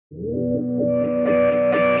Hello,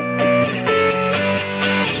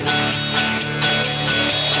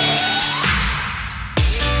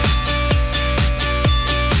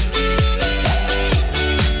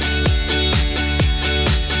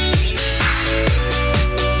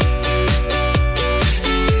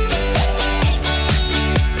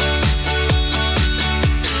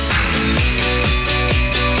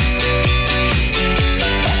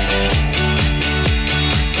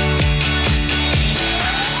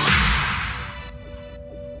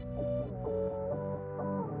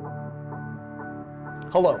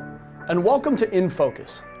 and welcome to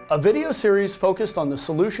InFocus, a video series focused on the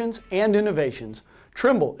solutions and innovations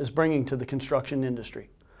Trimble is bringing to the construction industry.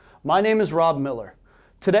 My name is Rob Miller.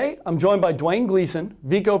 Today, I'm joined by Duane Gleason,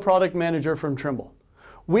 Vico Product Manager from Trimble.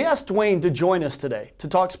 We asked Duane to join us today to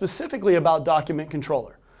talk specifically about Document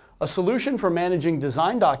Controller, a solution for managing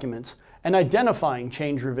design documents and identifying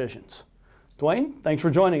change revisions. Duane, thanks for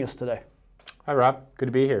joining us today. Hi, Rob. Good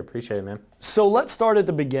to be here. Appreciate it, man. So let's start at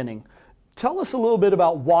the beginning. Tell us a little bit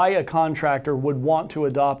about why a contractor would want to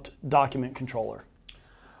adopt Document Controller.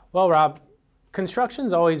 Well, Rob,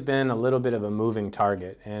 construction's always been a little bit of a moving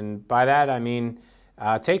target. And by that, I mean,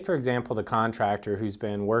 take, for example, the contractor who's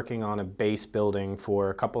been working on a base building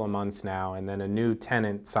for a couple of months now, and then a new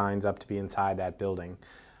tenant signs up to be inside that building.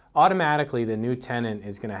 Automatically, the new tenant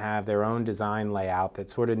is going to have their own design layout that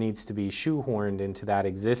sort of needs to be shoehorned into that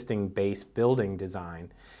existing base building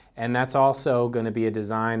design. And that's also going to be a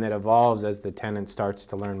design that evolves as the tenant starts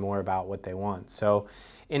to learn more about what they want. So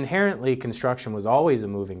inherently, construction was always a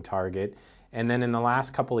moving target. And then in the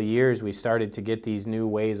last couple of years, we started to get these new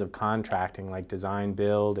ways of contracting like design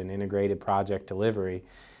build and integrated project delivery.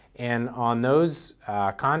 And on those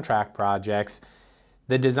contract projects,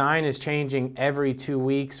 the design is changing every 2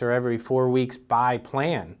 weeks or every 4 weeks by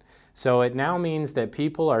plan. So it now means that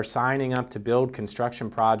people are signing up to build construction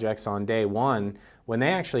projects on day one when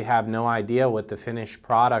they actually have no idea what the finished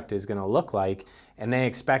product is going to look like, and they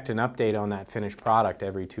expect an update on that finished product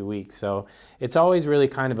every 2 weeks. So it's always really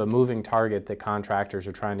kind of a moving target that contractors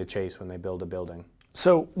are trying to chase when they build a building.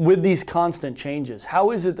 So with these constant changes,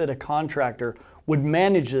 how is it that a contractor would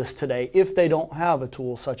manage this today if they don't have a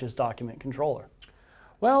tool such as Document Controller?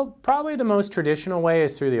 Well, probably the most traditional way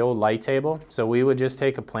is through the old light table. So we would just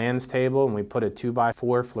take a plans table and we put a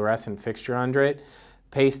 2x4 fluorescent fixture under it,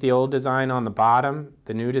 paste the old design on the bottom,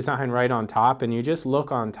 the new design right on top, and you just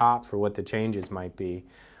look on top for what the changes might be.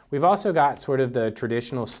 We've also got sort of the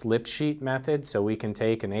traditional slip sheet method, so we can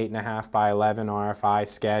take an 8.5 by 11 RFI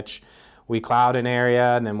sketch, we cloud an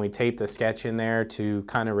area, and then we tape the sketch in there to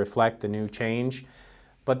kind of reflect the new change.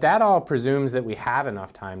 But that all presumes that we have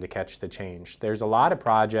enough time to catch the change. There's a lot of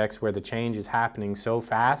projects where the change is happening so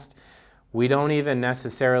fast, we don't even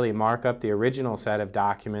necessarily mark up the original set of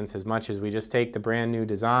documents as much as we just take the brand new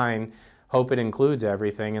design, hope it includes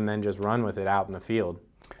everything, and then just run with it out in the field.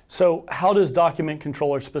 So how does Document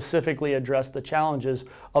Controller specifically address the challenges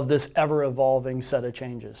of this ever-evolving set of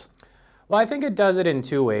changes? Well, I think it does it in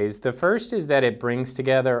two ways. The first is that it brings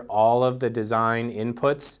together all of the design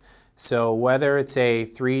inputs. So whether it's a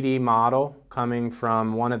 3D model coming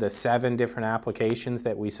from one of the 7 different applications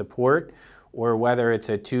that we support, or whether it's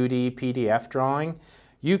a 2D PDF drawing,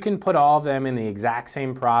 you can put all of them in the exact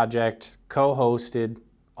same project, co-hosted,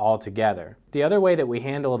 all together. The other way that we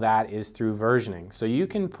handle that is through versioning. So you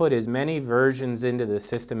can put as many versions into the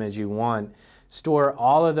system as you want, store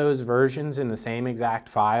all of those versions in the same exact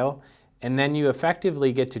file, and then you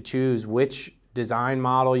effectively get to choose which design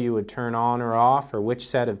model you would turn on or off, or which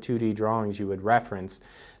set of 2D drawings you would reference.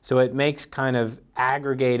 So it makes kind of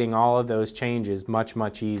aggregating all of those changes much,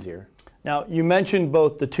 much easier. Now, you mentioned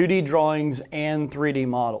both the 2D drawings and 3D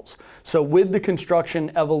models. So with the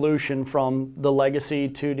construction evolution from the legacy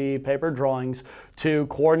 2D paper drawings to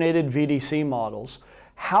coordinated VDC models,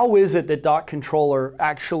 how is it that Doc Controller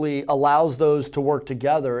actually allows those to work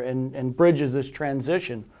together and bridges this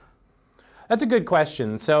transition? That's a good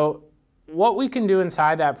question. So what we can do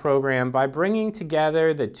inside that program, by bringing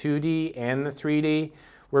together the 2D and the 3D,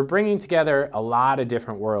 we're bringing together a lot of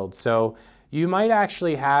different worlds. So you might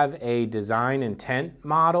actually have a design intent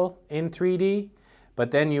model in 3D,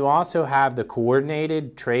 but then you also have the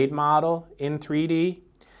coordinated trade model in 3D.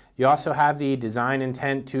 You also have the design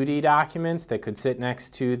intent 2D documents that could sit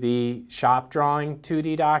next to the shop drawing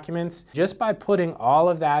 2D documents. Just by putting all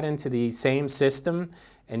of that into the same system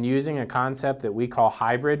and using a concept that we call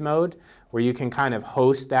hybrid mode, where you can kind of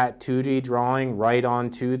host that 2D drawing right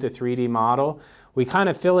onto the 3D model, we kind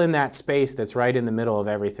of fill in that space that's right in the middle of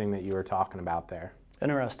everything that you were talking about there.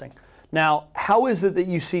 Interesting. Now, how is it that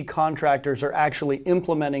you see contractors are actually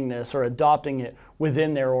implementing this or adopting it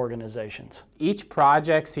within their organizations? Each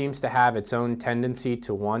project seems to have its own tendency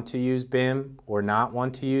to want to use BIM or not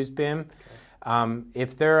want to use BIM.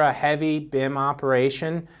 If they're a heavy BIM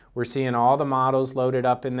operation, we're seeing all the models loaded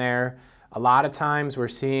up in there. A lot of times we're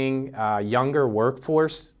seeing younger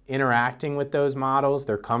workforce interacting with those models.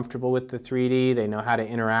 They're comfortable with the 3D, they know how to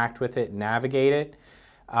interact with it and navigate it.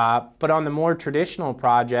 But on the more traditional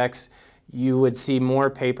projects, you would see more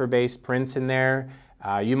paper-based prints in there.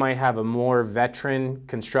 You might have a more veteran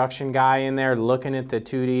construction guy in there looking at the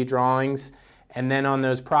 2D drawings. And then on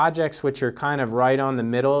those projects which are kind of right on the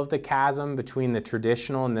middle of the chasm between the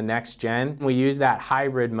traditional and the next gen, we use that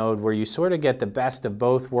hybrid mode where you sort of get the best of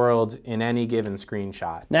both worlds in any given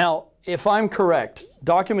screenshot. Now, if I'm correct,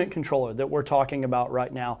 Document Controller that we're talking about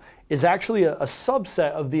right now is actually a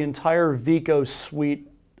subset of the entire Vico suite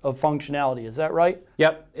of functionality, is that right?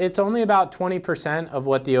 Yep, it's only about 20% of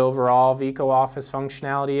what the overall Vico Office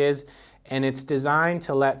functionality is, and it's designed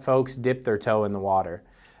to let folks dip their toe in the water.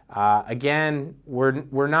 Again,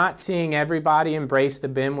 we're not seeing everybody embrace the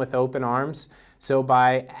BIM with open arms, so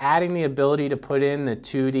by adding the ability to put in the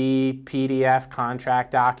 2D PDF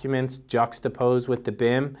contract documents juxtaposed with the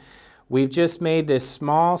BIM, we've just made this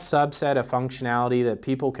small subset of functionality that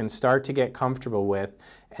people can start to get comfortable with.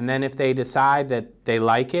 And then if they decide that they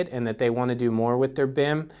like it and that they want to do more with their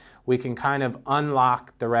BIM, we can kind of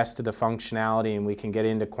unlock the rest of the functionality and we can get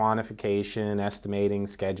into quantification, estimating,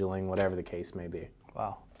 scheduling, whatever the case may be.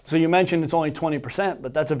 Wow. So you mentioned it's only 20%,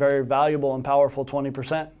 but that's a very valuable and powerful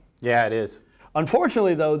 20%. Yeah, it is.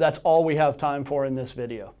 Unfortunately, though, that's all we have time for in this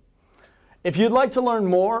video. If you'd like to learn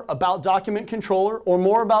more about Document Controller or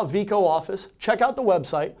more about Vico Office, check out the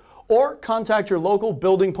website or contact your local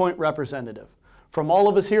BuildingPoint representative. From all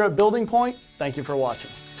of us here at BuildingPoint, thank you for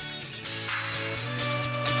watching.